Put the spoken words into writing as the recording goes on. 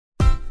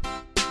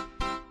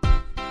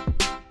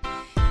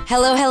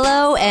Hello,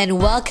 hello,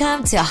 and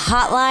welcome to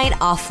Hotline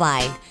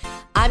Offline.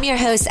 I'm your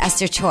host,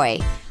 Esther Choi.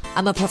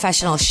 I'm a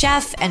professional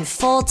chef and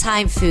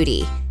full-time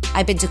foodie.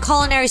 I've been to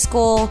culinary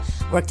school,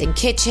 worked in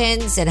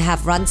kitchens, and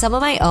have run some of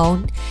my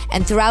own.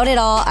 And throughout it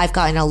all, I've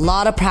gotten a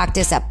lot of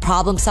practice at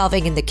problem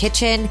solving in the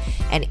kitchen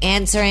and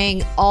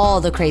answering all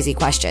the crazy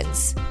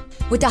questions.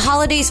 With the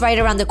holidays right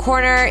around the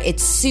corner,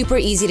 it's super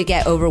easy to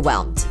get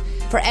overwhelmed.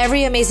 For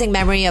every amazing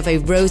memory of a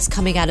roast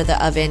coming out of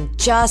the oven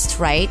just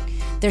right,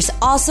 there's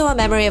also a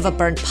memory of a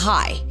burnt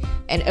pie,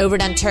 an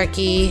overdone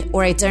turkey,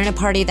 or a dinner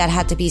party that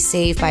had to be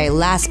saved by a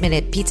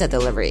last-minute pizza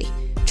delivery.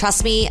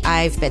 Trust me,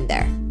 I've been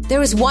there. There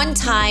was one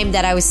time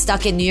that I was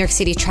stuck in New York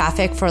City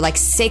traffic for like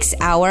 6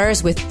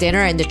 hours with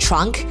dinner in the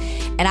trunk,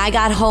 and I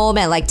got home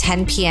at like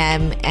 10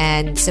 p.m.,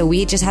 and so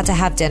we just had to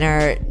have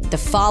dinner the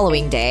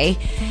following day.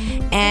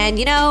 And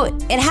you know,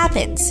 it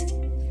happens.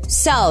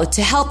 So,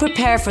 to help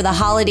prepare for the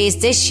holidays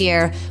this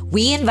year,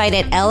 we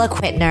invited Ella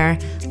Quittner,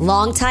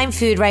 longtime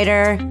food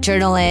writer,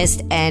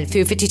 journalist, and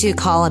Food 52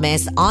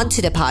 columnist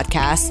onto the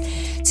podcast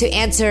to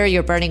answer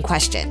your burning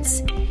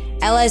questions.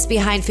 Ella is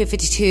behind Food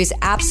 52's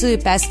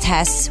Absolute Best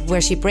Tests,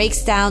 where she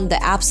breaks down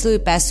the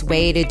absolute best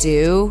way to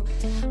do,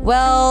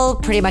 well,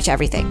 pretty much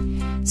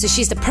everything. So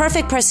she's the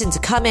perfect person to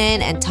come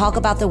in and talk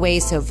about the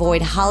ways to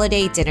avoid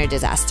holiday dinner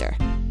disaster.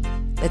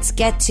 Let's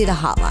get to the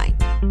hotline.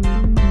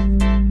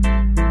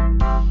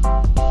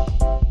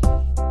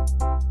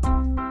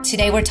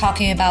 Today we're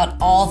talking about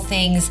all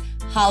things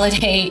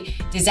holiday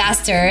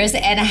disasters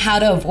and how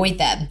to avoid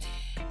them.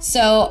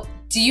 So,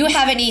 do you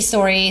have any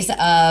stories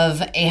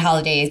of a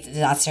holiday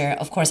disaster?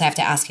 Of course, I have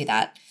to ask you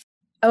that.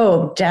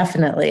 Oh,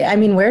 definitely. I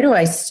mean, where do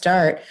I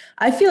start?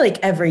 I feel like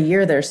every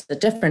year there's a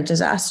different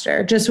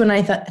disaster. Just when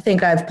I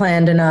think I've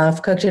planned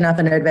enough, cooked enough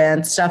in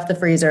advance, stuffed the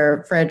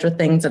freezer, fridge with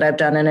things that I've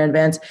done in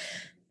advance,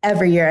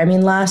 every year. I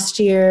mean, last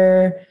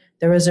year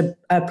there was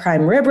a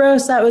prime rib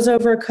roast that was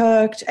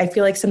overcooked. I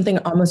feel like something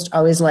almost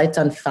always lights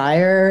on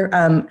fire.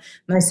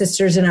 My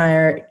sisters and I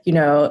are, you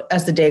know,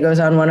 as the day goes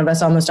on, one of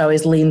us almost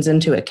always leans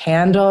into a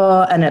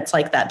candle, and it's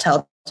like that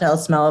telltale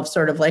smell of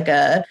sort of like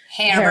a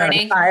hair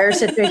on fire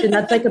situation.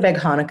 That's like a big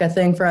Hanukkah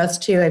thing for us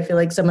too. I feel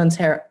like someone's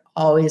hair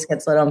always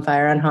gets lit on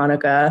fire on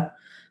Hanukkah.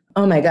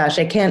 Oh my gosh,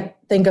 I can't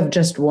think of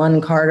just one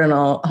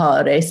cardinal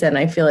holiday sin.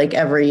 I feel like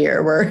every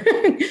year we're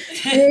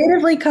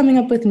creatively coming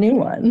up with new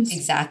ones.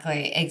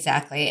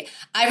 Exactly.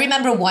 I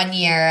remember one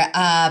year,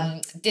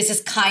 this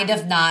is kind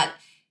of not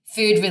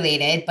food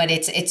related, but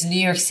it's New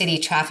York City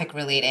traffic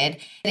related.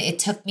 It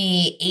took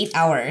me 8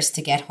 hours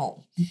to get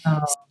home.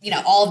 Oh. You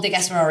know, all of the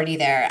guests were already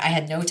there. I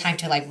had no time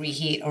to like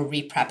reheat or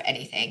re-prep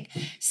anything.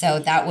 So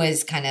that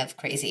was kind of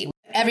crazy.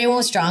 Everyone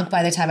was drunk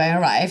by the time I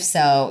arrived.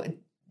 So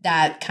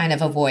that kind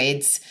of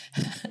avoids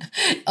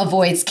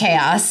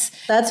chaos.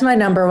 That's my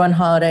number one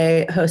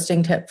holiday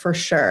hosting tip for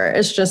sure.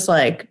 It's just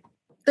like,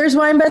 there's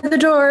wine by the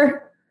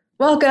door.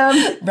 Welcome.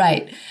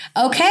 Right.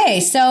 Okay.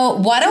 So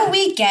why don't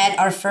we get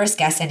our first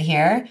guest in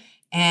here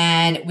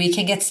and we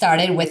can get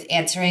started with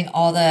answering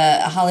all the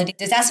holiday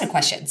disaster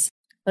questions.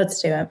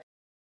 Let's do it.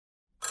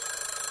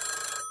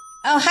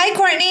 Oh, hi,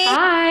 Courtney.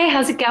 Hi.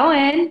 How's it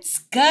going? It's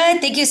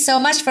good. Thank you so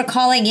much for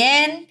calling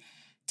in.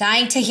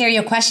 Dying to hear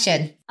your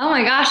question. Oh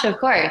my gosh, of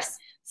course.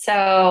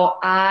 So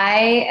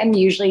I am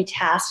usually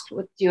tasked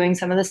with doing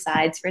some of the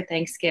sides for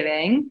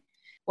Thanksgiving.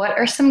 What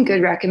are some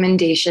good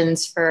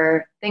recommendations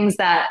for things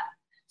that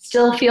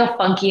still feel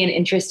funky and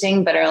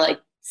interesting, but are like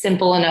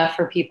simple enough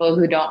for people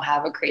who don't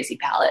have a crazy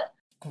palate?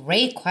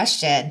 Great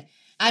question.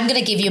 I'm going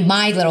to give you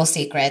my little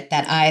secret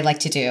that I like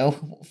to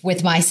do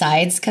with my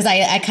sides, because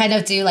I kind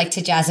of do like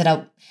to jazz it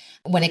up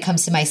when it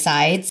comes to my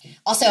sides.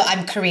 Also,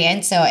 I'm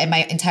Korean, and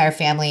my entire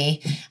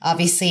family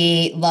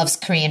obviously loves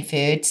Korean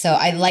food. So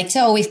I like to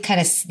always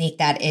kind of sneak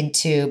that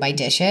into my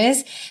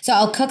dishes. So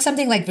I'll cook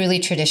something like really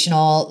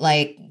traditional,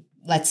 like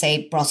let's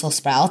say Brussels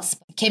sprouts.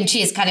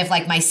 Kimchi is kind of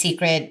like my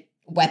secret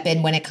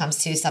weapon when it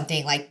comes to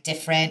something like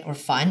different or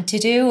fun to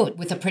do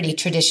with a pretty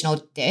traditional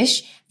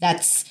dish.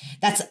 That's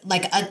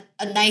like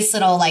a nice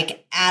little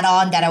like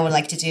add-on that I would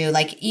like to do.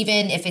 Like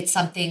even if it's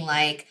something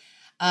like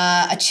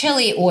a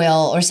chili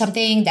oil or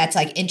something that's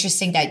like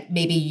interesting that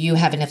maybe you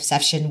have an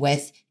obsession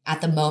with at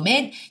the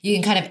moment, you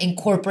can kind of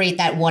incorporate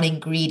that one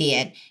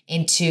ingredient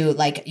into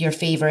like your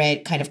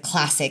favorite kind of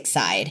classic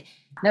side.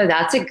 No,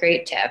 that's a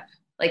great tip.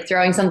 Like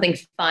throwing something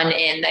fun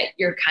in that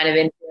you're kind of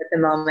into at the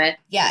moment.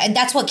 Yeah. And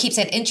that's what keeps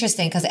it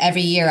interesting, because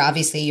every year,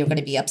 obviously, you're going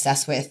to be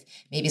obsessed with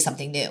maybe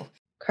something new.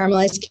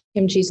 Caramelized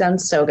kimchi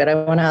sounds so good. I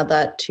want to add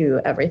that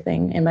to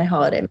everything in my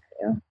holiday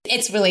menu.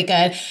 It's really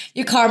good.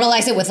 You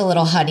caramelize it with a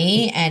little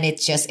honey, and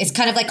it's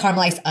kind of like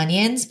caramelized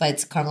onions, but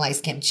it's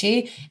caramelized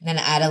kimchi, and then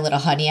add a little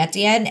honey at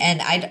the end.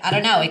 And I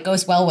don't know, it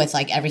goes well with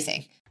like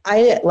everything.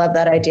 I love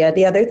that idea.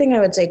 The other thing I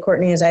would say,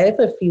 Courtney, is I have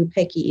a few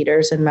picky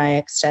eaters in my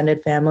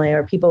extended family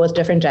or people with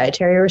different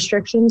dietary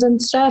restrictions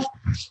and stuff.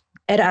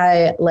 And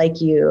I, like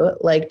you,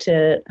 like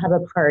to have a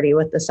party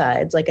with the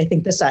sides. Like, I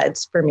think the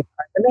sides for me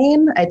are the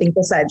main. I think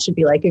the sides should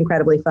be like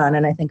incredibly fun.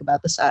 And I think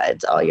about the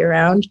sides all year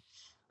round.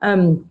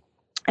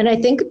 And I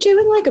think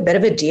doing like a bit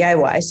of a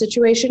DIY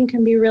situation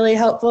can be really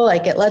helpful.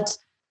 Like it lets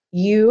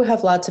you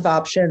have lots of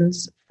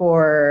options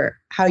for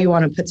how you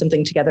want to put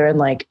something together in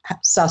like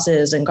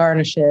sauces and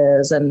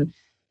garnishes and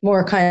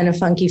more kind of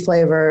funky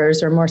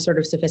flavors or more sort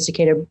of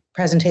sophisticated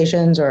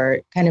presentations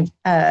or kind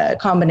of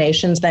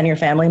combinations than your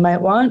family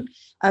might want.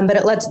 But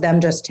it lets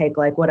them just take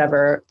like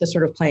whatever the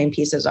sort of plain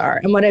pieces are.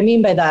 And what I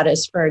mean by that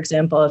is, for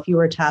example, if you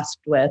were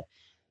tasked with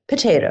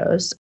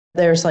potatoes,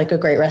 there's like a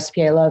great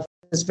recipe I love.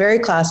 It's very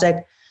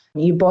classic.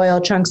 You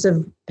boil chunks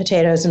of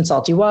potatoes in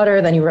salty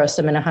water, then you roast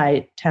them in a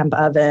high temp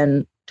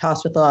oven,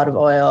 toss with a lot of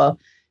oil,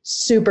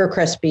 super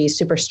crispy,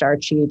 super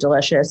starchy,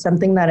 delicious,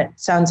 something that it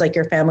sounds like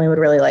your family would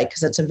really like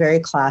because it's a very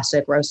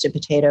classic roasted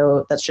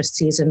potato that's just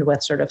seasoned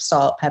with sort of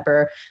salt,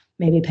 pepper,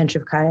 maybe a pinch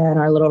of cayenne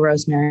or a little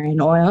rosemary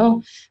and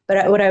oil.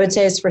 But what I would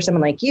say is for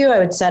someone like you, I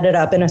would set it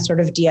up in a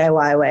sort of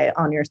DIY way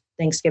on your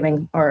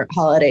Thanksgiving or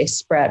holiday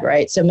spread,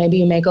 right? So maybe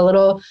you make a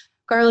little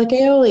garlic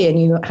aioli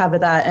and you have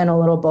that in a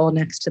little bowl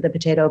next to the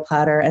potato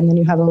platter. And then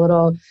you have a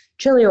little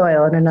chili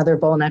oil in another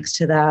bowl next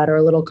to that, or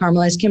a little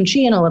caramelized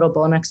kimchi in a little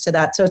bowl next to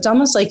that. So it's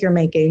almost like you're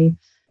making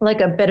like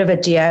a bit of a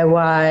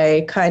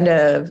DIY kind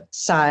of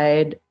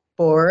side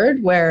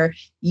board where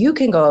you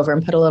can go over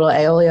and put a little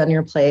aioli on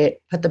your plate,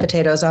 put the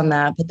potatoes on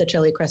that, put the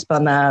chili crisp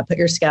on that, put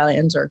your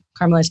scallions or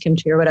caramelized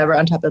kimchi or whatever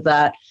on top of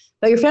that.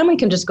 But your family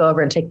can just go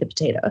over and take the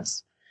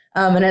potatoes.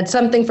 And it's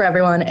something for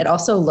everyone. It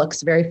also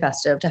looks very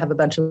festive to have a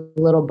bunch of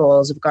little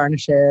bowls of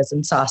garnishes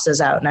and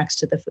sauces out next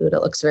to the food.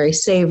 It looks very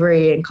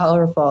savory and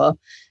colorful.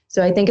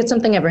 So I think it's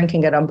something everyone can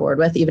get on board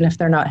with, even if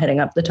they're not hitting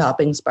up the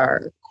toppings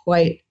bar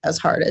quite as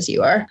hard as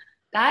you are.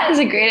 That is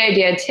a great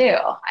idea too.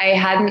 I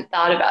hadn't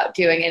thought about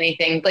doing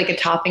anything like a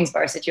toppings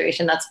bar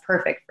situation. That's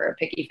perfect for a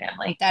picky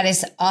family. That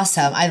is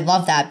awesome. I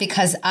love that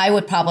because I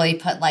would probably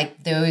put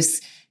like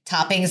those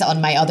toppings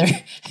on my other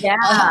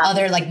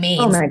like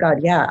mains. Oh my God.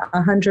 Yeah.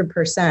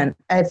 100%.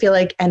 I feel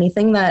like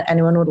anything that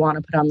anyone would want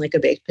to put on like a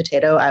baked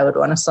potato, I would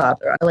want to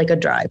slather on like a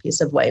dry piece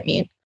of white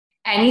meat.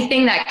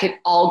 Anything that could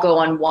all go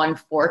on one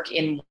fork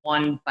in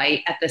one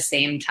bite at the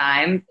same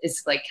time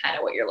is like kind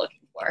of what you're looking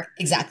for.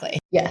 Exactly.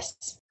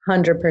 Yes.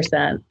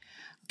 100%.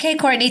 Okay,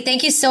 Courtney,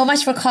 thank you so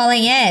much for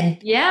calling in.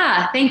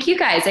 Yeah. Thank you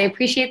guys. I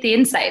appreciate the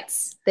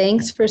insights.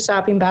 Thanks for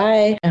stopping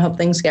by. I hope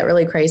things get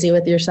really crazy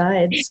with your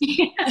sides.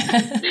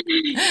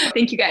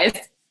 Thank you guys.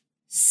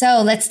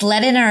 So let's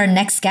let in our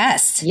next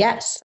guest.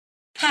 Yes.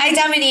 Hi,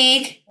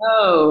 Dominique.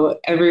 Hello,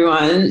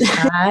 everyone.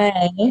 Hi.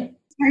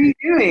 How are you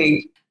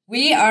doing?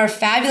 We are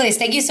fabulous.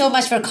 Thank you so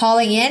much for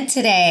calling in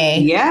today.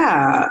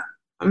 Yeah,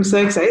 I'm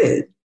so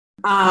excited.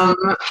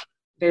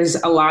 There's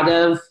a lot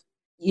of,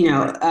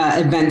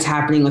 events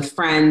happening with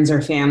friends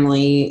or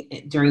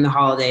family during the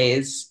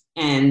holidays,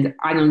 and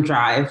I don't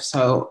drive,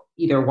 so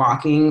either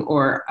walking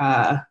or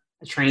a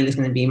train is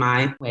going to be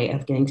my way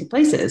of getting to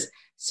places.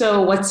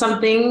 So what's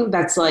something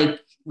that's like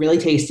really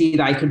tasty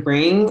that I could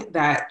bring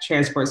that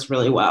transports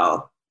really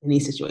well in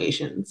these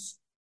situations?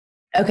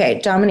 Okay,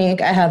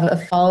 Dominique, I have a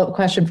follow-up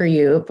question for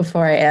you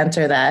before I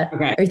answer that.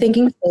 Okay. Are you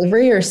thinking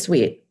savory or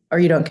sweet, or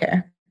you don't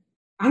care?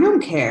 I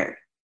don't care.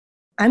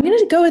 I'm going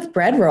to go with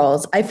bread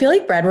rolls. I feel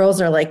like bread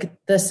rolls are like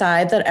the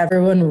side that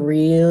everyone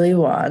really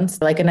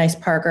wants, like a nice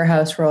Parker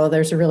House roll.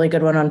 There's a really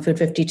good one on Food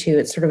 52.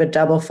 It's sort of a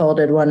double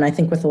folded one, I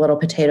think, with a little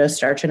potato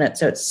starch in it.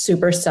 So it's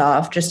super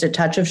soft, just a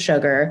touch of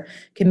sugar.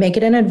 Can make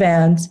it in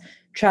advance,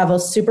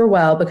 travels super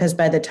well because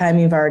by the time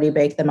you've already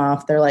baked them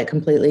off, they're like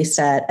completely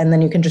set. And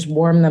then you can just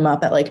warm them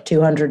up at like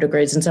 200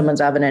 degrees in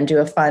someone's oven and do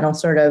a final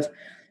sort of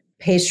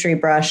pastry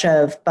brush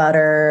of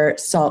butter,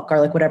 salt,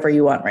 garlic, whatever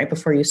you want right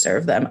before you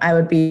serve them. I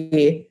would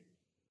be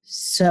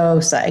so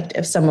psyched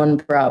if someone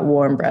brought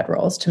warm bread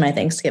rolls to my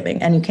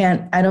Thanksgiving. And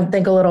I don't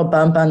think a little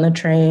bump on the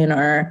train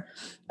or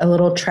a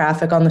little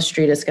traffic on the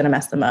street is going to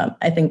mess them up.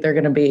 I think they're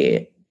going to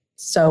be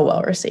so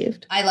well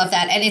received. I love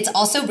that. And it's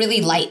also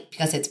really light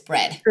because it's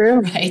bread.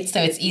 True. Right?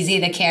 So it's easy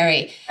to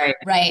carry.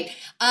 Right.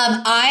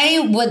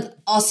 I would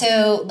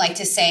also like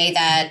to say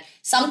that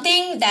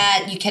something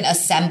that you can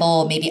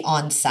assemble maybe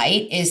on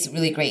site is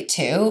really great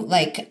too.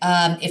 Like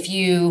if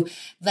you,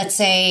 let's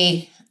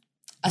say,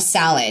 a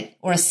salad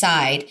or a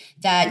side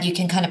that you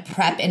can kind of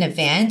prep in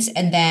advance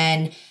and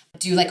then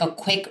do like a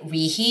quick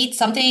reheat,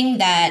 something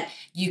that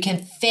you can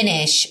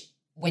finish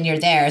when you're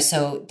there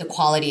so the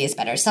quality is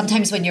better.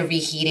 Sometimes when you're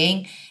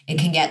reheating, it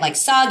can get like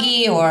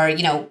soggy or,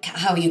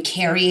 how you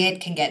carry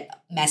it can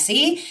get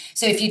messy.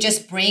 So if you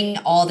just bring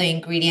all the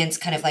ingredients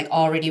kind of like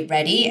already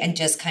ready and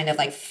just kind of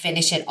like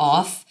finish it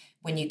off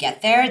when you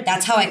get there,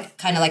 that's how I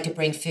kind of like to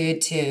bring food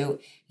to,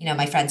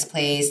 my friend's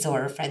place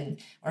or friend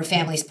or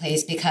family's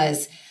place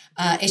because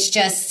it's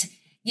just,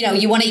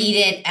 you want to eat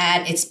it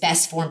at its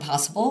best form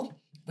possible,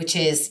 which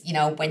is,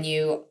 when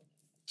you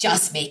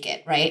just make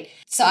it, right?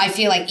 So I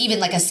feel like even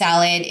like a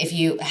salad, if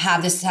you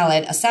have the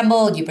salad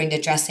assembled, you bring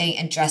the dressing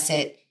and dress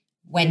it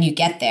when you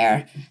get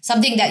there.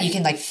 Something that you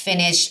can like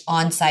finish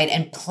on site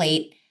and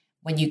plate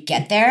when you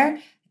get there.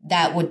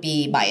 That would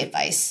be my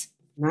advice.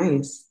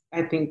 Nice.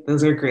 I think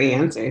those are great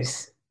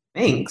answers.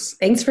 Thanks.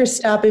 Thanks for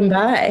stopping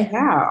by.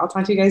 Yeah, I'll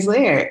talk to you guys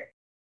later.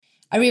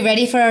 Are we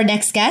ready for our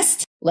next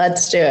guest?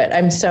 Let's do it.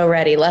 I'm so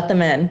ready. Let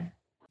them in.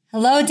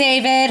 Hello,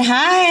 David.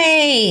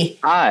 Hi.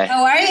 Hi.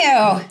 How are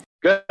you?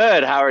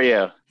 Good. How are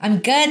you? I'm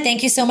good.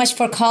 Thank you so much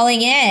for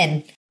calling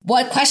in.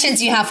 What questions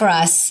do you have for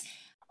us?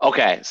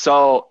 Okay.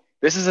 So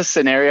this is a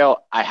scenario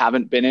I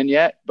haven't been in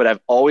yet, but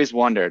I've always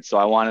wondered. So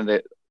I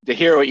wanted to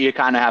hear what you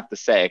kind of have to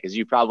say because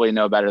you probably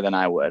know better than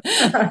I would.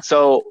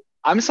 So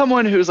I'm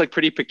someone who's like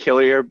pretty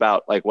peculiar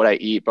about like what I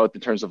eat, both in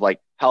terms of like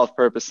health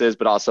purposes,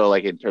 but also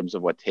like in terms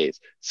of what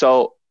tastes.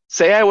 So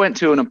say I went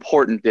to an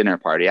important dinner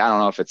party. I don't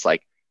know if it's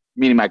like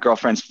meeting my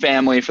girlfriend's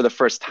family for the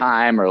first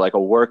time or like a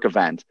work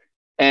event.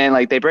 And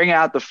like they bring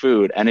out the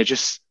food and it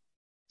just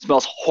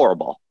smells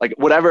horrible. Like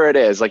whatever it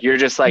is, like you're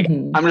just like,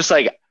 I'm just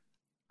like,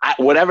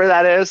 whatever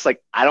that is,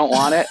 like I don't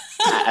want it.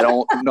 I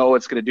don't know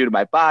what's going to do to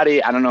my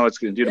body. I don't know what's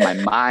going to do to my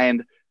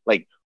mind.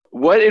 Like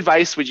what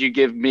advice would you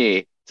give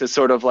me to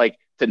sort of like,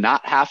 to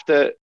not have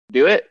to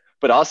do it,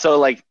 but also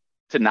like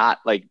to not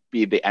like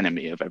be the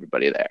enemy of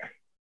everybody there?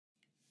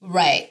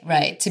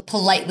 Right. To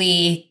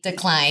politely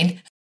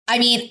decline. I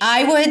mean,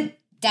 I would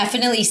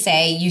definitely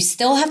say you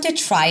still have to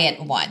try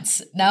it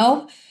once.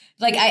 No?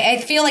 Like, I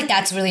feel like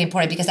that's really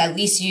important because at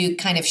least you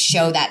kind of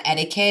show that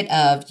etiquette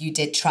of you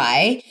did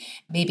try.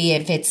 Maybe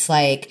if it's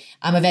like,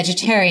 I'm a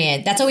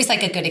vegetarian, that's always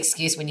like a good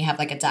excuse when you have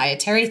like a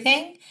dietary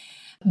thing.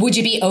 Would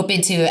you be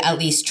open to at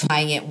least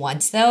trying it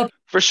once though?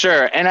 For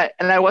sure. And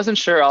I wasn't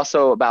sure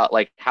also about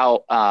like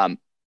how,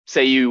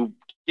 say you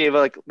gave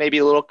like maybe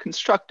a little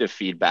constructive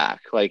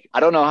feedback. Like, I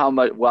don't know how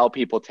much well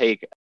people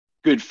take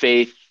good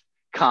faith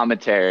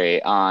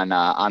commentary on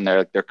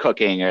their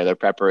cooking or their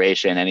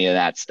preparation, any of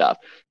that stuff.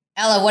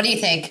 Ella, what do you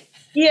think?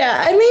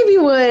 Yeah, I maybe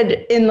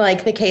would in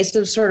like the case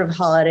of sort of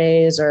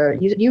holidays or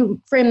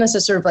you frame this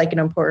as sort of like an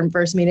important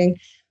first meeting.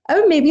 I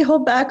would maybe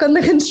hold back on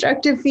the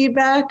constructive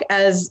feedback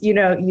as,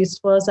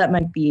 useful as that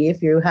might be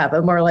if you have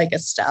a more like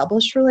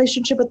established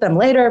relationship with them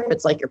later, if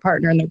it's like your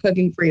partner and they're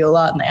cooking for you a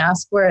lot and they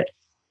ask for it.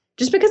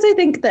 Just because I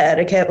think the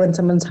etiquette when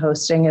someone's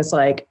hosting is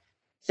like,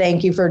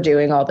 thank you for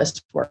doing all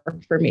this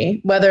work for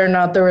me. Whether or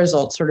not the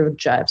result sort of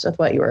jives with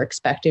what you were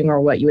expecting or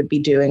what you would be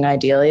doing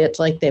ideally, it's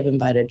like they've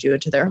invited you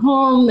into their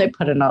home, they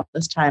put in all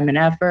this time and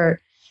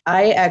effort.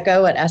 I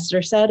echo what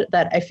Esther said,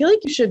 that I feel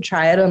like you should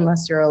try it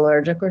unless you're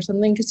allergic or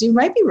something, because you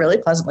might be really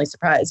pleasantly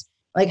surprised.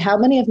 Like how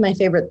many of my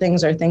favorite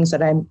things are things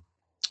that I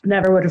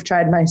never would have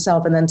tried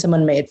myself and then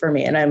someone made for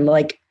me. And I'm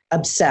like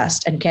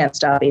obsessed and can't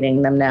stop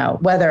eating them now,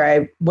 whether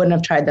I wouldn't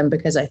have tried them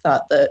because I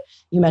thought that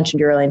you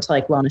mentioned you're really into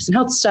like wellness and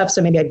health stuff.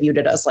 So maybe I viewed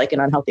it as like an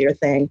unhealthier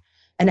thing.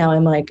 And now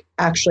I'm like,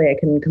 actually, I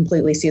can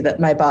completely see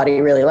that my body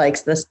really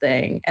likes this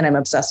thing and I'm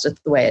obsessed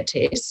with the way it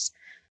tastes.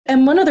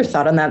 And one other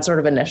thought on that sort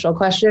of initial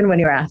question when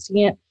you're asking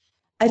it,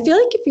 I feel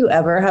like if you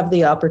ever have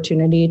the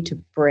opportunity to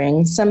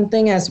bring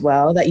something as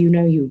well that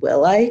you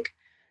will like,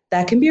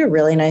 that can be a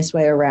really nice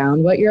way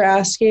around what you're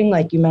asking.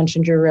 Like you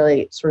mentioned, you're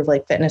really sort of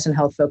like fitness and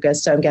health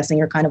focused. So I'm guessing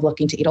you're kind of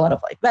looking to eat a lot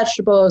of like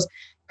vegetables.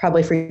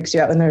 Probably freaks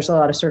you out when there's a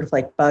lot of sort of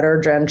like butter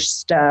drenched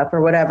stuff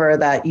or whatever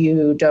that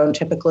you don't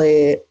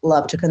typically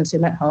love to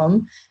consume at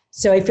home.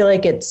 So I feel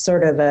like it's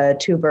sort of a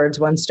two birds,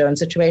 one stone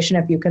situation.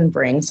 If you can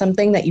bring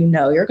something that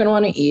you're going to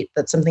want to eat,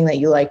 that's something that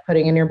you like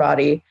putting in your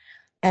body.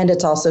 And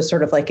it's also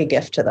sort of like a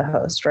gift to the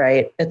host,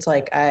 right? It's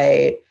like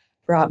I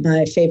brought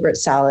my favorite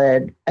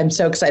salad. I'm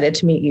so excited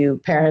to meet you,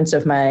 parents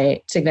of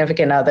my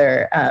significant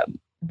other,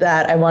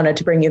 that I wanted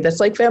to bring you this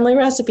like family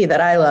recipe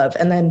that I love.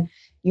 And then,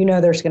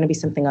 there's going to be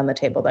something on the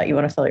table that you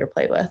want to fill your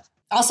plate with.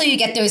 Also, you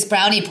get those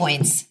brownie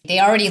points. They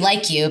already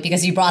like you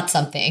because you brought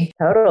something.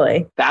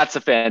 Totally. That's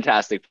a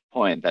fantastic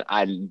point that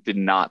I did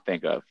not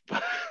think of,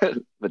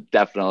 but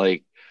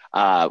definitely.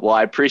 Well,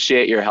 I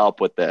appreciate your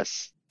help with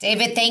this.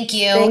 David, thank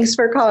you. Thanks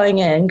for calling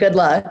in. Good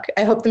luck.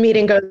 I hope the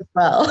meeting goes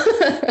well.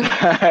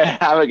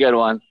 Have a good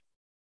one.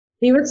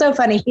 He was so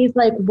funny. He's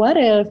like, what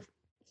if,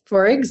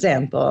 for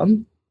example,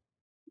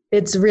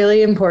 it's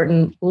really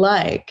important,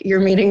 like you're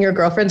meeting your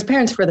girlfriend's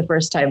parents for the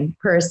first time,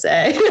 per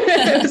se.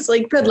 It's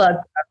like, good luck.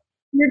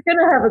 You're going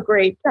to have a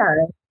great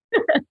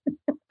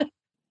time.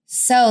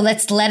 So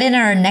let's let in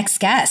our next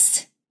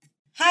guest.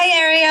 Hi,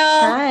 Ariel.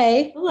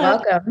 Hi. Hello.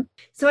 Welcome.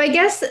 So I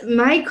guess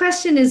my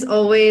question is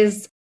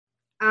always,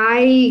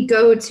 I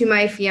go to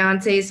my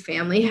fiance's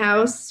family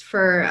house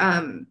for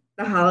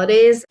the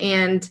holidays,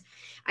 and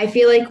I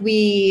feel like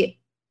we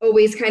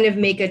always kind of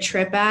make a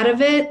trip out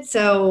of it.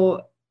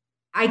 So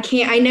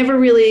I never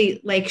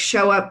really like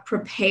show up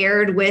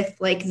prepared with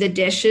like the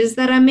dishes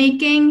that I'm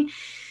making.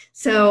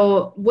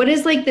 So what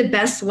is like the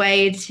best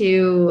way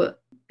to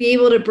be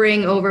able to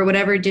bring over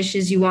whatever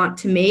dishes you want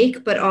to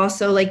make, but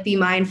also like be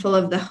mindful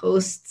of the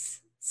host's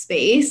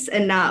space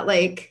and not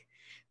like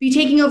be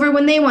taking over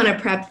when they want to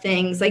prep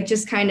things, like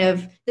just kind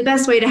of the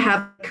best way to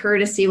have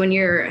courtesy when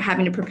you're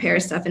having to prepare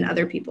stuff in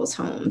other people's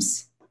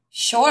homes?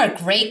 Sure.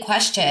 Great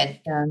question.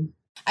 Yeah.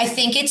 I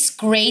think it's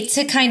great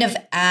to kind of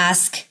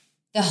ask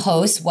the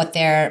host what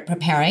they're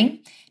preparing,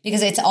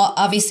 because it's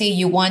obviously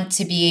you want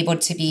to be able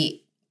to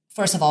be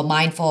first of all,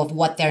 mindful of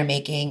what they're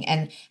making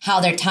and how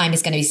their time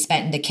is going to be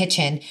spent in the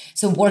kitchen.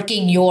 So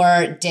working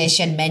your dish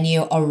and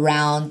menu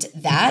around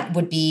that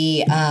would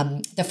be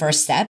the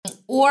first step.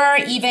 Or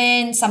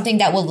even something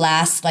that will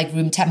last like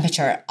room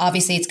temperature.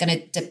 Obviously, it's going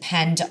to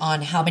depend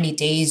on how many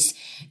days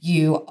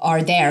you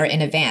are there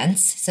in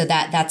advance. So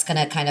that's going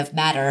to kind of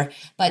matter.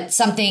 But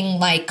something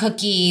like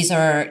cookies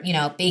or,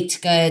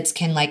 baked goods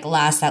can like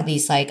last at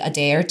least like a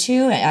day or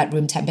two at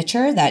room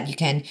temperature that you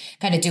can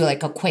kind of do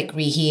like a quick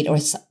reheat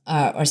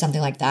or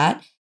something like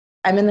that.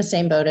 I'm in the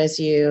same boat as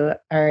you,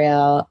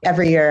 Ariel.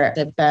 Every year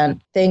I've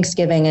spent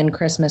Thanksgiving and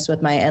Christmas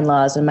with my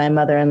in-laws, and my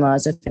mother-in-law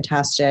is a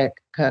fantastic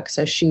cook.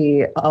 So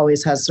she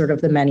always has sort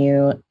of the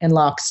menu in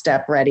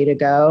lockstep ready to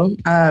go.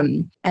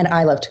 And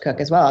I love to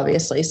cook as well,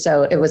 obviously.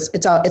 So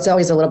it's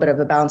always a little bit of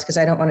a balance because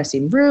I don't want to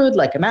seem rude,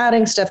 like I'm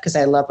adding stuff because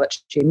I love what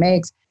she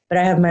makes. But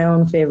I have my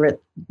own favorite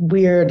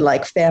weird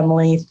like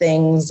family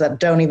things that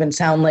don't even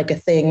sound like a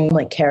thing,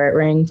 like carrot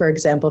ring, for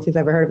example, if you've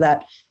ever heard of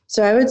that.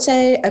 So I would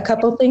say a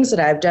couple things that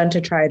I've done to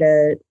try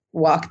to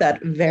walk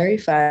that very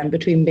fine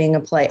between being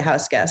a polite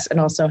house guest and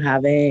also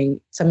having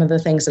some of the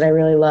things that I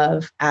really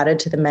love added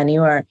to the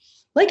menu are,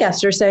 like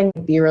Esther saying,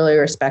 be really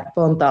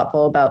respectful and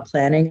thoughtful about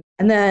planning.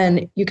 And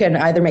then you can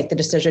either make the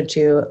decision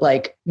to,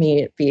 like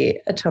me, be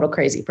a total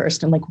crazy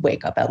person and like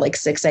wake up at like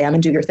 6 a.m.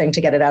 and do your thing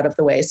to get it out of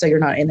the way so you're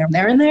not in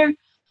there.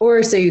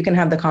 Or so you can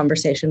have the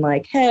conversation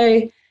like,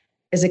 hey,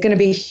 is it going to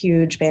be a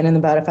huge pain in the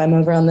butt if I'm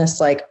over on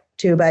this like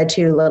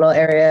 2x2 little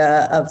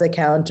area of the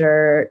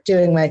counter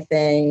doing my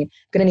thing? I'm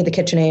going to need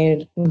the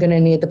KitchenAid. I'm going to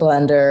need the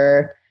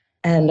blender,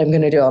 and I'm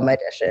going to do all my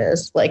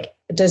dishes. Like,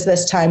 does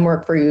this time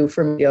work for you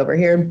for me over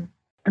here?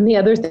 And the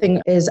other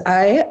thing is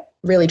I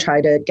really try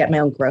to get my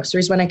own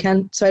groceries when I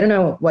can. So I don't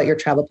know what your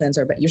travel plans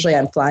are, but usually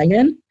I'm flying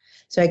in.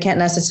 So I can't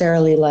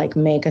necessarily like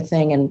make a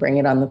thing and bring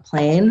it on the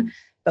plane.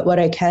 But what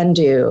I can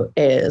do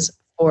is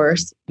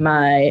force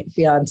my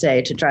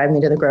fiance to drive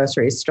me to the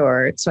grocery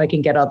store so I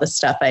can get all the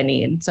stuff I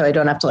need. So I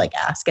don't have to like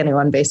ask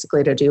anyone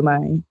basically to do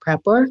my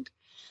prep work.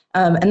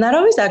 And that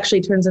always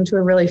actually turns into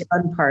a really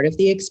fun part of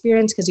the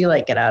experience because you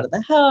like get out of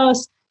the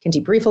house, can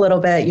debrief a little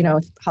bit.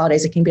 With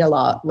holidays, it can be a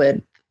lot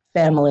with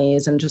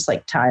families and just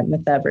like time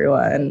with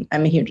everyone.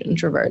 I'm a huge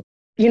introvert.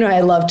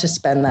 I love to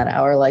spend that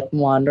hour like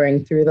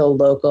wandering through the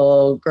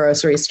local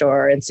grocery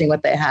store and seeing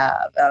what they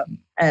have.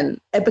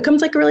 And it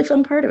becomes like a really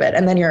fun part of it.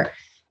 And then you're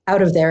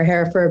out of their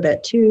hair for a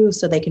bit too,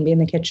 so they can be in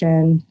the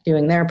kitchen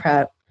doing their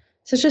prep.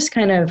 So it's just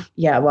kind of,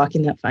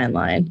 walking that fine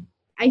line.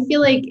 I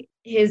feel like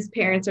his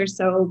parents are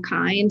so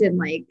kind and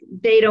like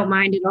they don't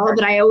mind at all,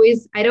 but I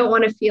don't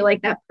want to feel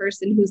like that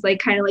person who's like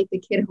kind of like the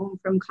kid home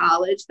from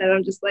college that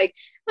I'm just like,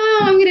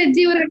 oh, I'm gonna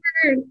do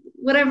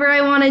whatever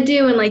I want to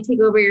do and like take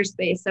over your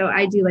space. So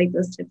I do like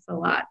those tips a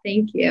lot.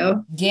 Thank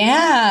you.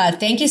 Yeah,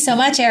 thank you so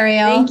much,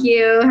 Ariel. Thank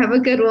you. Have a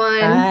good one.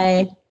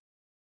 Bye.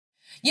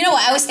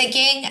 I was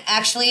thinking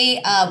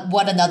actually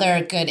what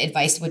another good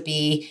advice would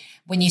be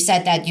when you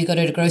said that you go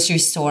to the grocery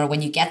store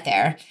when you get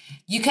there.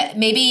 You could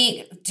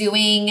maybe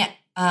doing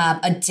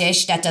a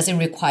dish that doesn't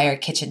require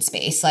kitchen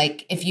space.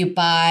 Like if you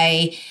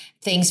buy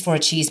things for a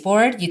cheese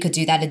board, you could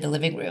do that in the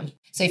living room.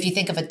 So if you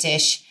think of a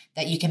dish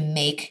that you can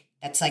make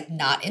that's like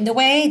not in the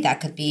way,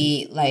 that could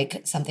be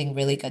like something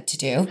really good to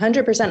do.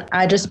 100%.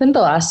 I just spent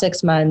the last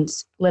 6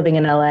 months living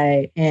in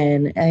LA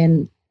in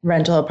a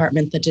rental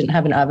apartment that didn't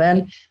have an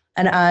oven.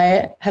 And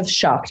I have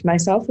shocked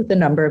myself with the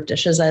number of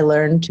dishes I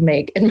learned to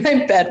make in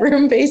my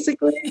bedroom,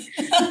 basically,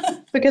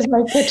 because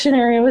my kitchen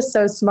area was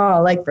so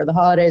small. Like for the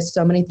holidays,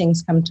 so many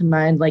things come to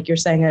mind. Like you're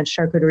saying, a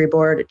charcuterie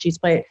board, a cheese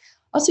plate.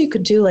 Also, you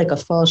could do like a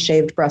full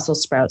shaved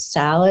Brussels sprout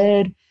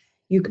salad.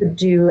 You could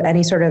do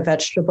any sort of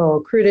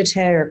vegetable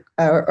crudité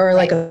or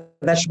like a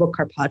vegetable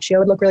carpaccio. It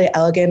would look really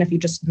elegant if you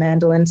just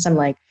mandolin some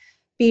like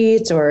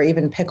beets or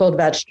even pickled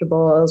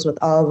vegetables with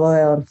olive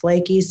oil and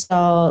flaky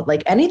salt,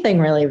 like anything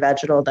really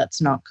vegetal that's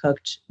not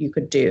cooked, you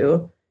could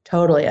do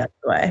totally out of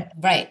the way.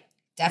 Right.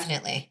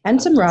 Definitely.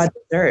 And some raw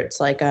desserts.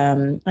 Like,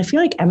 I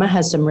feel like Emma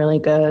has some really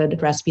good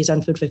recipes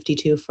on Food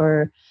 52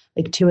 for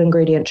like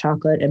 2-ingredient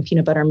chocolate and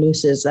peanut butter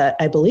mousses that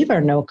I believe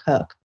are no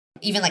cook.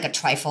 Even like a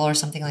trifle or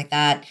something like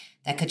that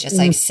could just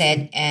like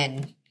sit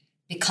and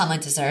become a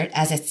dessert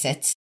as it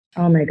sits.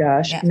 Oh my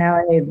gosh. Yeah. Now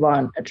I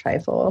want a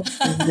trifle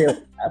really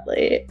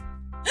badly.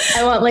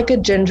 I want like a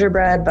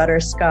gingerbread,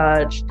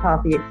 butterscotch,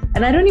 toffee.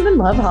 And I don't even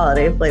love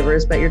holiday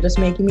flavors, but you're just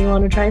making me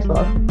want a trifle.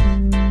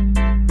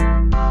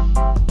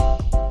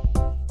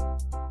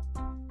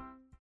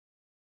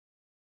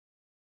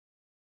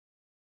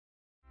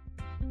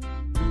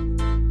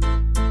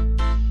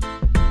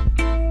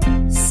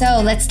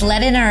 So let's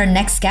let in our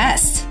next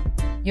guest.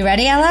 You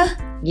ready, Ella?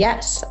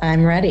 Yes,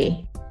 I'm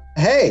ready.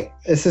 Hey,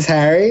 this is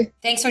Harry.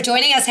 Thanks for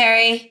joining us,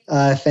 Harry.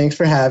 Thanks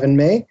for having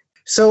me.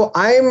 So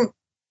I'm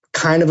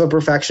kind of a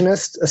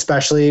perfectionist,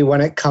 especially when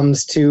it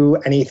comes to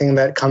anything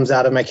that comes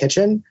out of my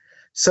kitchen.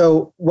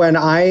 So when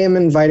I am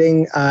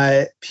inviting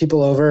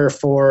people over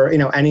for,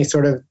 any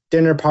sort of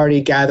dinner party,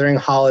 gathering,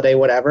 holiday,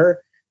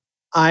 whatever,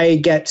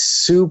 I get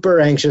super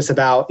anxious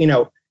about,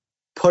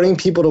 putting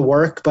people to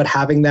work, but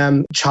having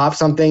them chop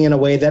something in a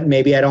way that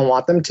maybe I don't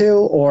want them to,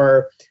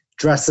 or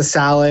dress the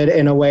salad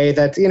in a way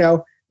that's,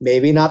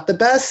 maybe not the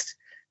best.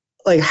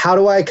 Like, how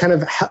do I kind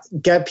of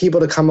get people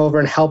to come over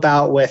and help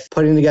out with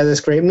putting together this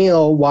great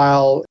meal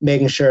while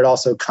making sure it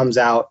also comes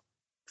out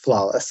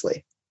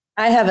flawlessly?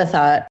 I have a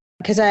thought,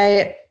 because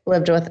I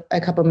lived with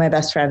a couple of my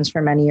best friends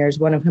for many years,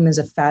 one of whom is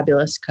a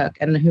fabulous cook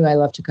and who I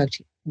love to cook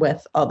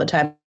with all the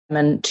time,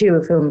 and two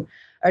of whom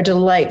are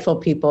delightful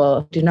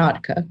people who do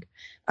not cook.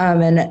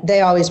 And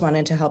they always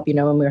wanted to help,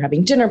 when we were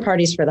having dinner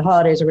parties for the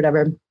holidays or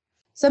whatever.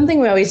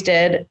 Something we always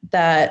did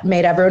that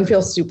made everyone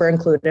feel super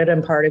included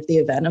and part of the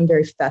event and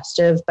very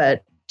festive,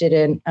 but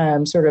didn't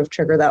sort of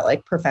trigger that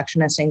like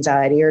perfectionist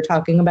anxiety you're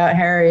talking about,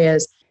 Harry,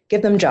 is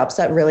give them jobs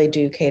that really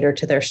do cater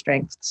to their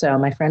strengths. So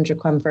my friend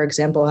Jaquem, for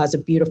example, has a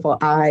beautiful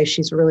eye.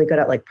 She's really good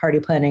at like party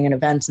planning and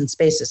events and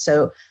spaces.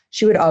 So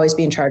she would always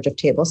be in charge of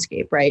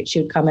tablescape, right?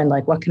 She would come in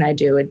like, what can I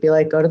do? It'd be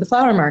like, go to the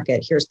flower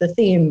market. Here's the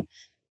theme.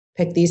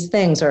 Pick these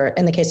things. Or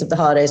in the case of the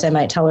holidays, I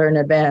might tell her in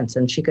advance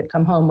and she could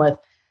come home with,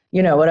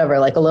 whatever,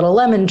 like a little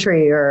lemon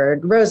tree or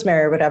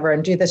rosemary or whatever,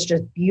 and do this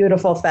just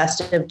beautiful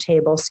festive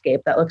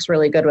tablescape that looks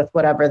really good with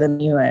whatever the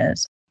menu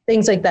is.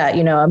 Things like that.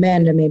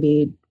 Amanda,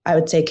 maybe I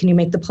would say, can you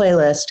make the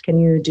playlist? Can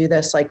you do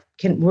this? Like,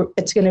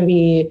 it's going to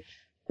be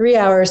 3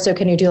 hours. So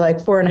can you do like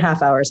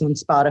 4.5 hours on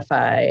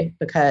Spotify?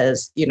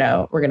 Because,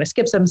 we're going to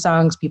skip some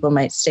songs. People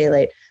might stay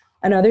late.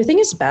 Another thing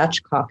is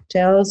batch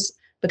cocktails,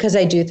 because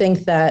I do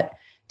think that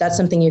that's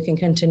something you can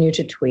continue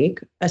to tweak,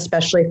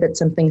 especially if it's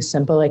something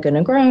simple like a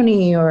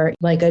Negroni or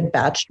like a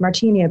batched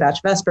martini, a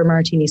batch Vesper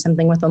martini,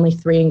 something with only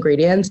 3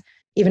 ingredients.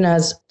 Even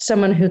as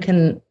someone who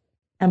can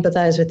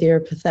empathize with your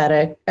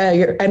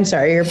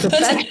your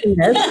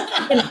perfectionist.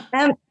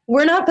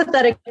 We're not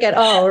pathetic at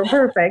all. We're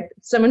perfect.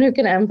 Someone who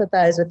can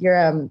empathize with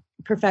your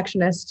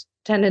perfectionist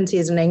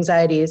tendencies and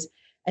anxieties.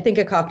 I think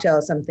a cocktail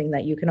is something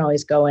that you can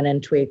always go in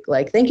and tweak.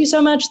 Like, thank you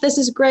so much. This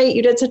is great.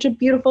 You did such a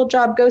beautiful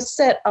job. Go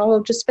sit.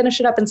 I'll just finish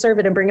it up and serve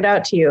it and bring it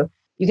out to you.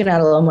 You can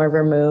add a little more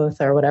vermouth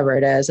or whatever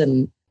it is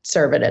and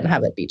serve it and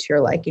have it be to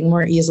your liking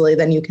more easily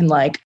than you can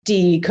like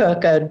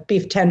de-cook a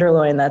beef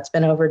tenderloin that's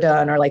been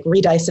overdone, or like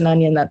redice an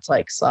onion that's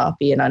like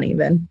sloppy and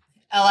uneven.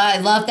 Ella, I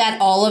love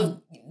that all of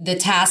the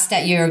tasks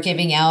that you're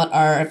giving out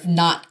are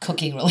not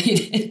cooking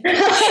related.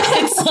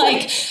 It's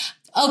like,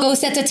 oh, go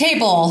set the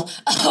table.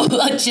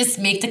 Oh, just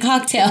make the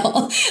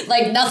cocktail.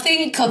 Like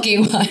nothing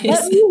cooking wise.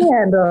 Let me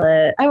handle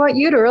it. I want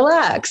you to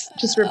relax.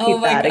 Just repeat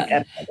that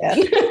again and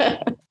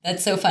again.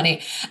 That's so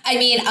funny. I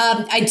mean,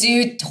 I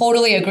do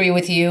totally agree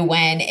with you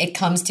when it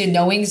comes to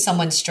knowing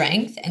someone's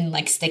strength and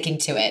like sticking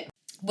to it.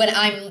 When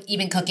I'm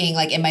even cooking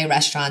like in my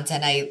restaurants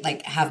and I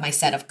like have my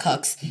set of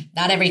cooks,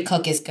 not every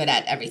cook is good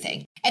at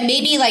everything. And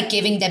maybe like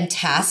giving them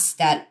tasks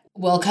that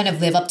will kind of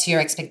live up to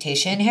your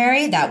expectation,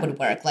 Harry, that would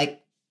work.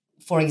 Like,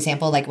 for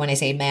example, like when I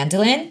say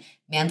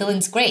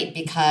mandolin's great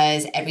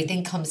because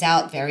everything comes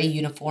out very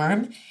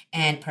uniform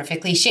and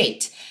perfectly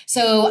shaped.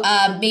 So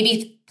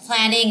maybe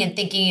planning and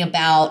thinking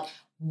about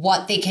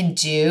what they can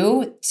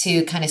do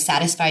to kind of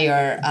satisfy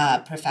your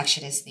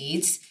perfectionist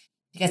needs,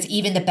 because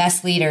even the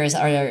best leaders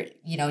are,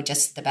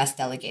 just the best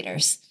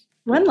delegators.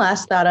 One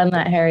last thought on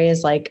that, Harry,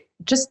 is like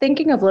just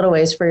thinking of little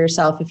ways for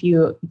yourself if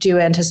you do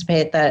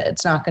anticipate that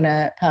it's not going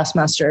to pass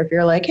muster. If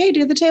you're like, hey,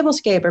 do the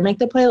tablescape or make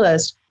the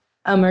playlist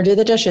or do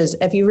the dishes.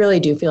 If you really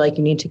do feel like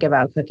you need to give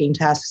out cooking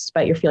tasks,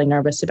 but you're feeling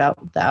nervous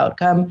about the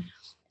outcome,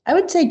 I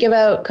would say give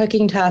out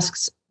cooking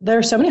tasks. There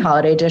are so many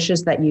holiday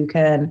dishes that you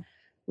can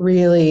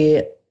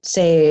really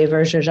save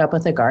or zhuzh up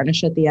with a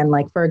garnish at the end.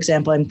 Like, for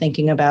example, I'm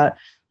thinking about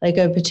like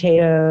a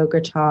potato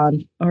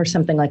gratin or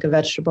something like a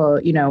vegetable,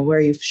 where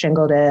you've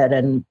shingled it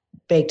and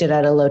baked it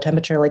at a low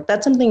temperature. Like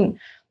that's something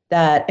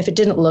that if it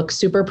didn't look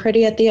super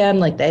pretty at the end,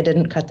 like they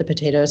didn't cut the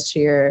potatoes to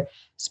your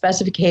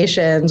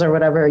specifications or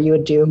whatever you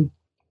would do,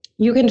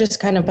 you can just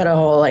kind of put a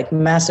whole like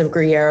massive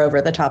Gruyere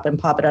over the top and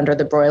pop it under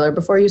the broiler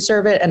before you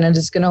serve it. And it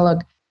is going to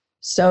look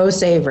so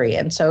savory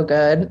and so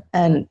good.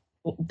 And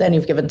then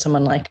you've given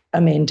someone like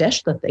a main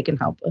dish that they can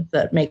help with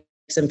that makes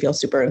them feel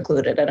super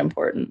included and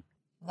important.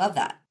 Love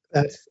that.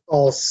 That's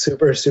all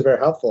super, super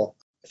helpful.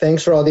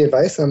 Thanks for all the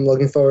advice. I'm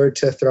looking forward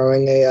to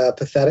throwing a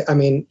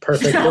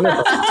perfect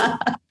dinner.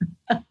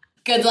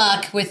 Good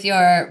luck with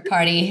your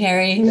party,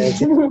 Harry.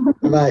 Thank you.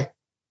 Bye.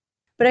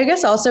 But I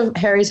guess also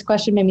Harry's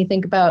question made me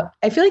think about,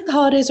 I feel like the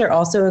holidays are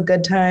also a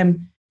good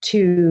time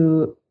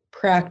to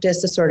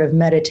practice a sort of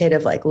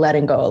meditative, like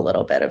letting go a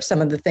little bit of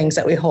some of the things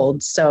that we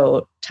hold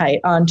so tight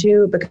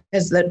onto,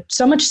 because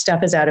so much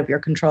stuff is out of your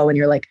control when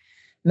you're like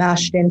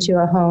mashed into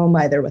a home,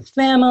 either with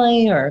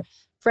family or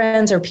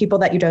friends or people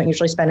that you don't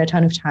usually spend a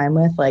ton of time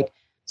with. Like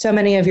so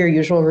many of your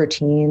usual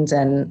routines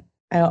and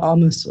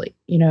almost like,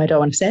 I don't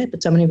want to say it,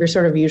 but so many of your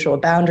sort of usual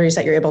boundaries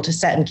that you're able to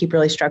set and keep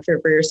really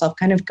structured for yourself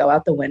kind of go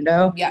out the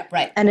window. Yeah,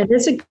 right. And it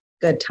is a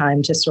good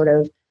time to sort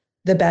of,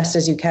 the best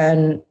as you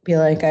can, be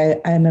like,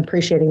 I'm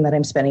appreciating that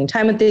I'm spending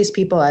time with these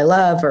people I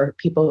love or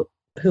people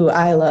who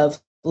I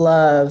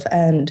love,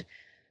 and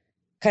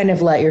kind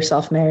of let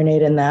yourself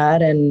marinate in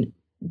that. And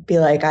be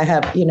like, I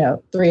have,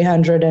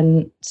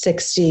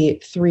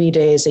 363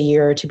 days a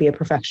year to be a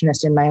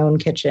perfectionist in my own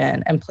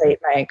kitchen and plate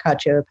my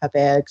cacio e pepe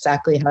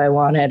exactly how I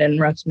want it and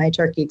roast my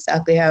turkey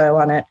exactly how I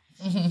want it.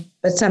 Mm-hmm.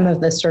 But some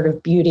of the sort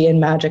of beauty and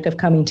magic of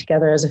coming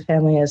together as a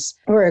family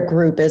or a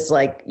group is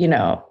like,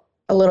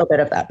 a little bit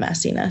of that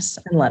messiness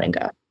and letting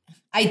go.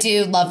 I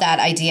do love that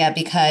idea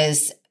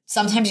because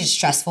sometimes it's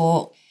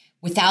stressful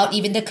without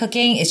even the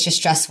cooking. It's just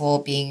stressful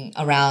being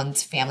around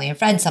family and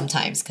friends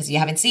sometimes because you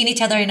haven't seen each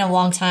other in a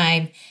long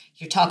time.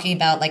 You're talking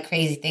about like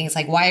crazy things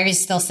like, why are you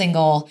still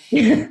single?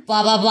 Blah,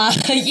 blah, blah.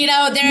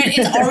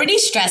 It's already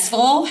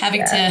stressful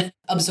having to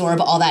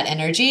absorb all that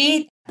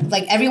energy.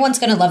 Like everyone's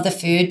going to love the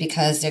food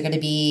because they're going to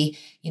be,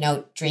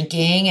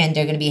 drinking and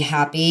they're going to be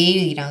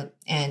happy,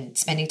 and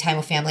spending time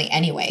with family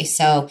anyway.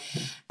 So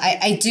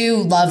I do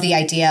love the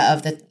idea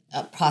of the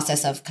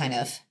process of kind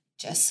of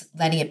just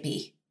letting it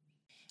be.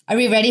 Are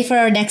we ready for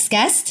our next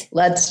guest?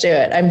 Let's do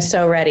it. I'm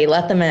so ready.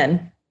 Let them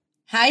in.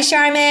 Hi,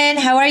 Charmin.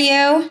 How are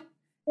you?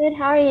 Good.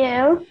 How are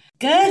you?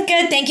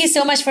 Good. Thank you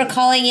so much for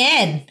calling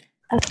in.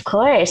 Of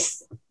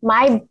course.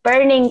 My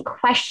burning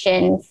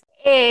question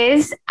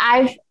is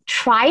I've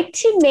tried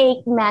to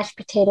make mashed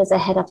potatoes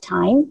ahead of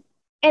time,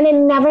 and it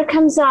never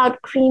comes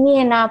out creamy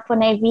enough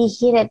when I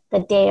reheat it the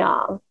day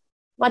of.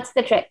 What's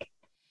the trick?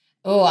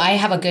 Oh, I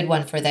have a good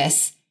one for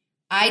this.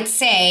 I'd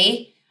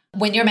say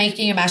when you're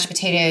making your mashed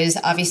potatoes,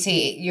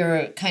 obviously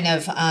you're kind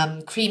of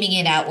creaming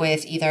it out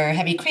with either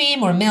heavy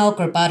cream or milk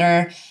or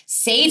butter.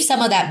 Save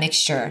some of that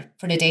mixture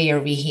for the day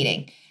you're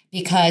reheating.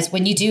 Because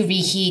when you do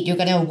reheat, you're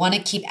going to want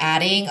to keep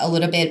adding a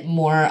little bit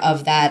more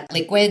of that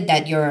liquid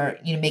that you're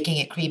making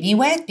it creamy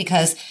with,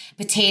 because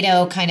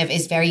potato kind of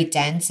is very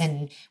dense.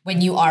 And when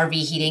you are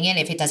reheating it,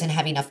 if it doesn't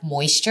have enough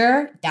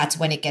moisture, that's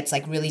when it gets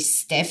like really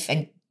stiff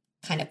and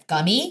kind of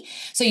gummy.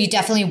 So you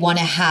definitely want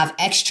to have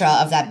extra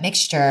of that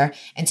mixture.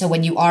 And so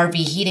when you are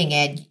reheating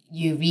it,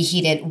 you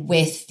reheat it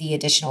with the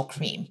additional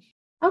cream.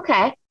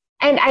 Okay.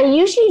 And I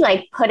usually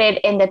like put it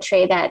in the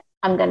tray that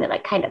I'm going to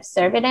like kind of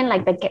serve it in,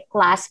 like the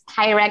glass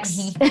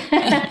Pyrex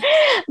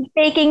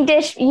baking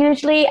dish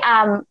usually.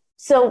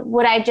 So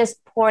would I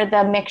just pour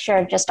the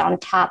mixture just on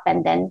top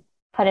and then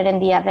put it in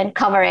the oven,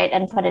 cover it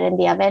and put it in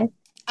the oven?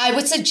 I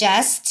would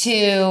suggest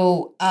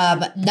to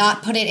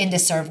not put it in the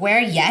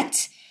serveware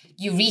yet.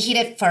 You reheat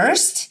it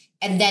first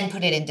and then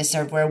put it into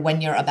serveware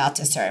when you're about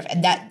to serve.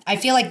 And that, I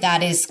feel like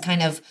that is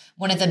kind of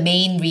one of the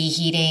main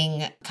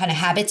reheating kind of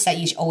habits that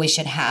you always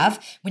should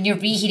have. When you're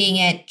reheating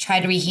it,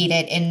 try to reheat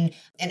it in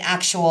an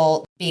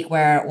actual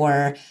bakeware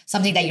or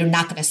something that you're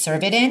not going to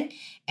serve it in.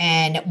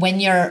 And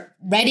when you're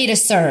ready to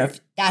serve,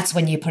 that's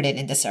when you put it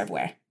into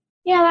serveware.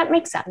 Yeah, that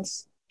makes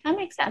sense.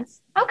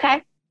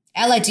 Okay.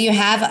 Ella, do you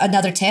have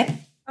another tip?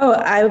 Oh,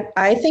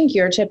 I think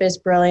your tip is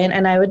brilliant.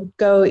 And I would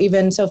go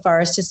even so far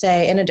as to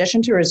say, in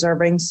addition to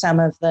reserving some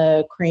of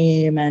the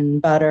cream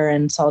and butter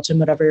and salt and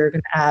whatever you're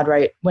going to add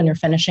right when you're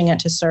finishing it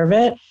to serve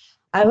it,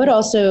 I would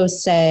also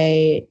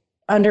say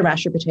under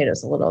mash your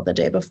potatoes a little the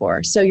day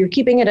before. So you're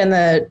keeping it in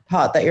the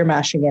pot that you're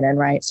mashing it in,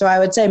 right? So I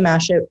would say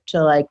mash it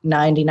to like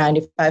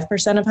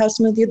 95% of how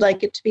smooth you'd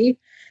like it to be.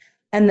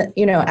 And,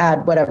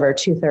 add whatever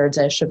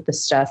 2/3-ish of the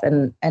stuff.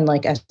 And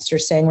like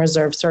Esther's saying,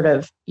 reserve sort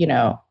of,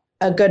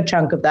 a good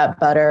chunk of that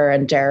butter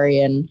and dairy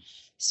and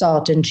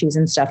salt and cheese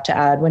and stuff to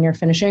add when you're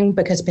finishing,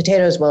 because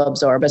potatoes will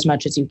absorb as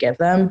much as you give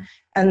them.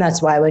 And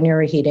that's why when you're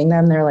reheating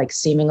them, they're like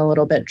seeming a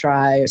little bit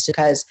dry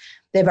because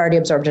they've already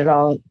absorbed it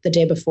all the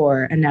day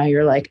before. And now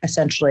you're like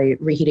essentially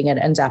reheating it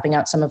and zapping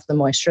out some of the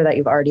moisture that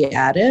you've already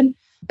added.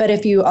 But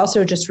if you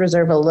also just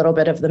reserve a little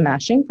bit of the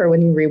mashing for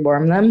when you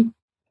rewarm them,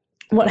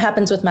 what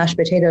happens with mashed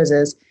potatoes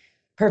is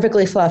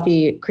perfectly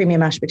fluffy, creamy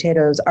mashed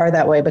potatoes are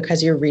that way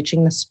because you're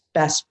reaching the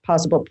best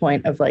possible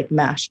point of like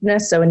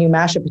mashedness. So when you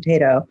mash a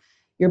potato,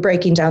 you're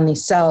breaking down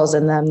these cells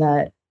in them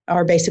that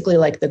are basically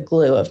like the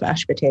glue of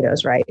mashed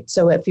potatoes, right?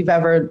 So if you've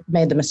ever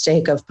made the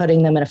mistake of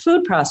putting them in a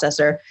food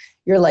processor,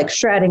 you're like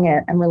shredding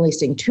it and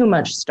releasing too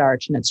much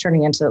starch and it's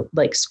turning into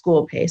like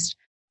school paste.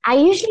 I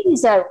usually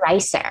use a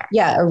ricer.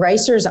 Yeah, a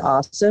ricer is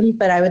awesome,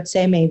 but I would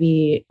say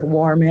maybe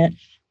warm it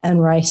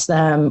and rice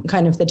them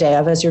kind of the day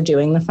of as you're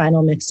doing the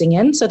final mixing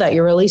in so that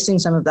you're releasing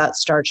some of that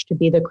starch to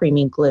be the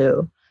creamy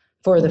glue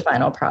for the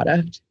final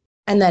product.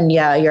 And then,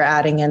 you're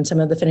adding in some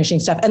of the finishing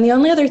stuff. And the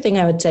only other thing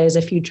I would say is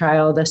if you try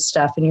all this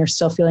stuff and you're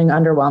still feeling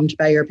underwhelmed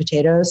by your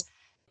potatoes,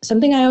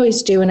 something I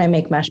always do when I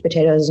make mashed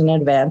potatoes in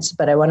advance,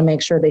 but I want to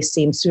make sure they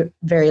seem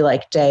very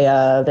like day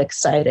of,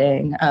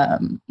 exciting,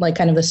 like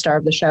kind of the star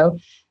of the show,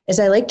 is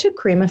I like to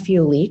cream a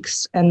few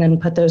leeks and then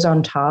put those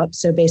on top.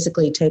 So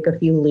basically take a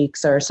few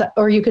leeks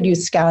or you could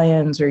use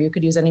scallions or you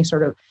could use any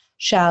sort of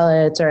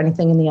shallots or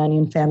anything in the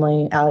onion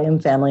family. Allium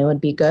family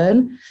would be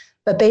good.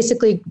 But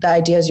basically the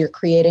idea is you're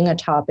creating a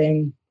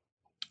topping,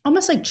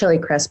 almost like chili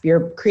crisp.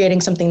 You're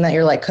creating something that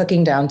you're like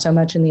cooking down so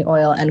much in the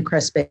oil and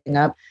crisping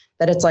up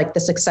that it's like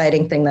this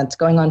exciting thing that's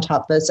going on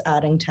top that's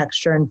adding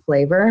texture and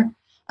flavor,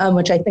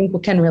 which I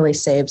think can really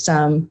save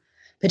some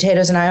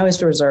potatoes. And I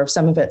always reserve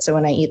some of it. So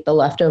when I eat the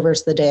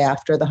leftovers the day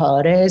after the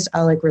holidays,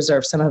 I'll like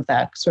reserve some of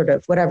that sort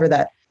of whatever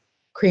that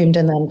creamed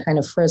and then kind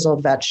of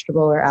frizzled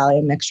vegetable or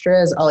allium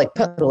mixture is, I'll like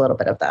put a little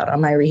bit of that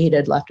on my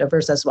reheated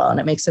leftovers as well. And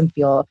it makes them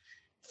feel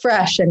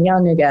fresh and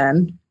young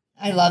again.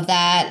 I love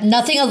that.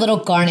 Nothing a little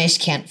garnish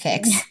can't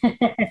fix.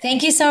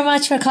 Thank you so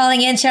much for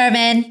calling in,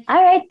 Sherman.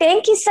 All right.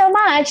 Thank you so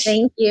much.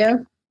 Thank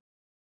you.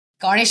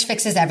 Garnish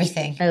fixes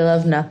everything. I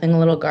love nothing a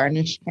little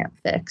garnish can't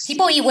fix.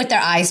 People eat with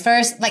their eyes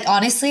first. Like,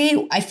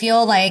 honestly, I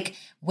feel like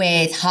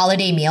with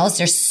holiday meals,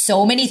 there's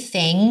so many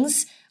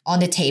things on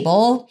the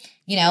table.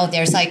 You know,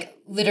 there's like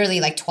literally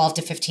like 12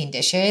 to 15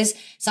 dishes.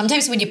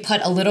 Sometimes when you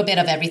put a little bit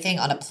of everything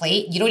on a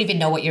plate, you don't even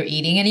know what you're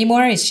eating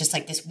anymore. It's just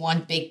like this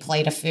one big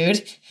plate of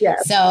food. Yeah.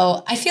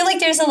 So I feel like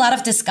there's a lot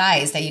of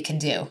disguise that you can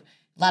do, a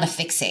lot of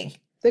fixing.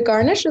 The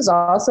garnish is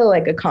also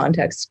like a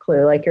context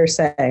clue, like you're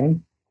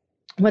saying.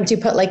 Once you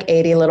put like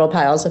 80 little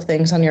piles of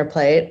things on your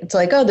plate, it's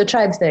like, oh, the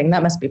chives thing,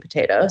 that must be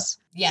potatoes.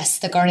 Yes,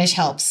 the garnish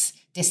helps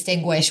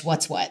distinguish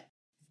what's what.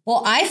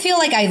 Well, I feel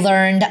like I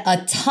learned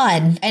a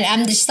ton and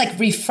I'm just like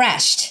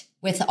refreshed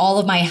with all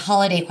of my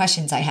holiday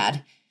questions I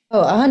had.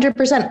 Oh,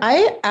 100%.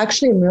 I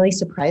actually am really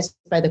surprised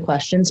by the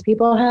questions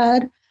people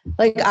had.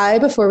 Like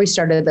before we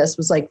started this,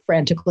 was like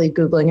frantically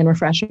Googling and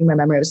refreshing my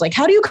memory. It was like,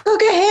 how do you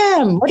cook a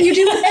ham? What do you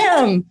do with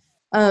ham?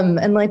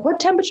 And like, what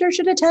temperature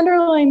should a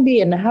tenderloin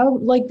be? And how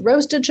like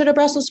roasted should a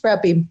Brussels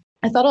sprout be?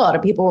 I thought a lot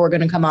of people were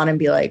going to come on and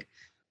be like,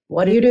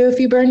 what do you do if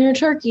you burn your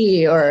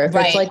turkey? Or if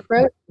it's like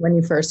frozen when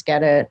you first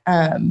get it.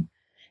 And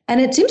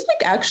it seems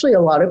like actually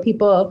a lot of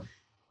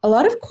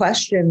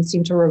questions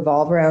seem to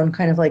revolve around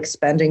kind of like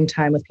spending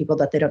time with people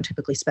that they don't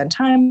typically spend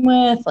time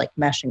with, like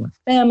meshing with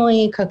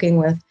family, cooking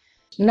with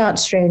not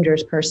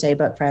strangers per se,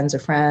 but friends or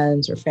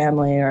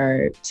family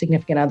or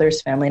significant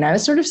others' family. And I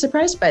was sort of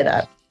surprised by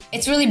that.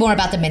 It's really more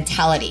about the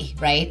mentality,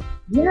 right?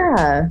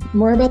 Yeah,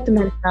 more about the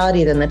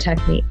mentality than the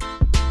technique.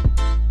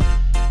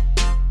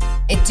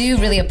 I do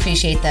really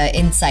appreciate the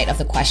insight of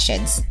the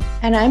questions.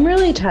 And I'm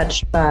really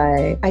touched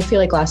by, I feel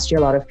like last year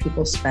a lot of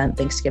people spent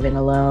Thanksgiving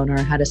alone or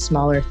had a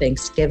smaller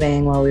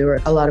Thanksgiving while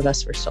a lot of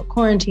us were still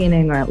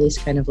quarantining or at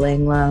least kind of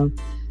laying low,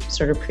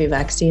 sort of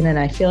pre-vaccine. And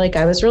I feel like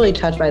I was really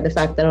touched by the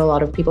fact that a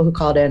lot of people who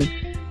called in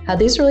had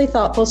these really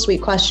thoughtful,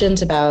 sweet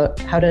questions about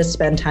how to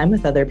spend time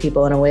with other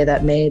people in a way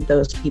that made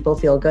those people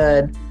feel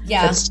good,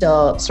 but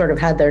still sort of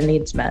had their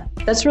needs met.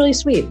 That's really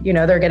sweet. You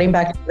know, they're getting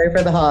back together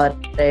for the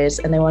holidays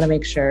and they want to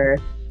make sure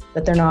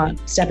that they're not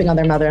stepping on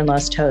their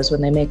mother-in-law's toes when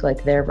they make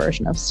like their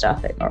version of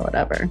stuffing or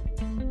whatever.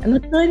 And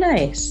that's really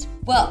nice.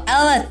 Well,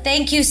 Ella,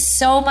 thank you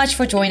so much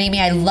for joining me.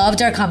 I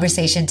loved our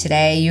conversation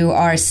today. You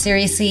are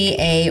seriously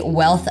a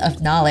wealth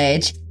of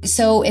knowledge.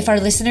 So if our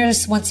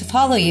listeners want to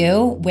follow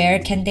you, where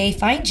can they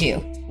find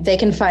you? They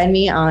can find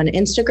me on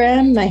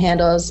Instagram. My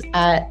handle's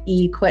at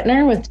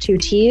eQuitner with 2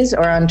 T's,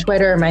 or on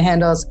Twitter, my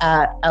handle's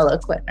at Ella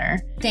Quitner.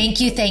 Thank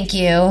you.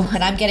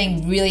 And I'm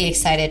getting really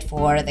excited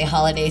for the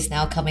holidays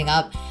now coming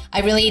up.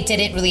 I really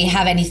didn't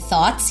have any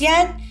thoughts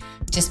yet,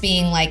 just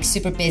being like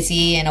super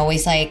busy and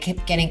always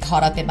like getting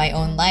caught up in my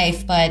own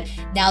life. But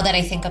now that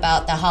I think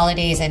about the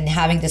holidays and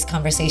having this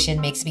conversation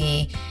makes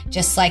me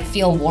just like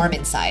feel warm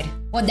inside.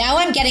 Well, now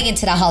I'm getting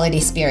into the holiday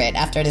spirit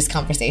after this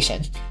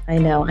conversation. I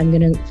know. I'm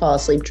going to fall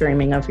asleep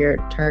dreaming of your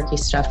turkey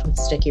stuffed with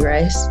sticky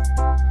rice.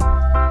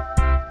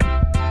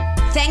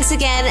 Thanks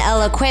again,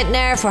 Ella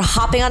Quitner, for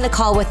hopping on the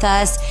call with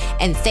us.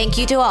 And thank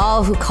you to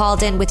all who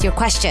called in with your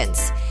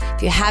questions.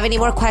 If you have any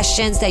more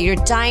questions that you're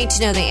dying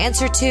to know the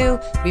answer to,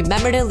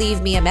 remember to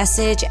leave me a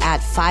message at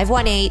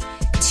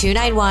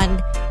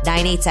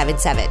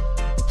 518-291-9877.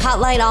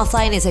 Hotline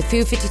Offline is a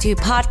Food 52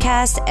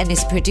 podcast and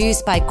is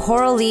produced by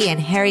Coral Lee and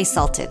Harry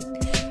Sultan.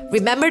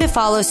 Remember to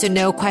follow so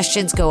no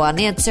questions go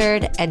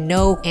unanswered and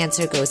no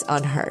answer goes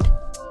unheard.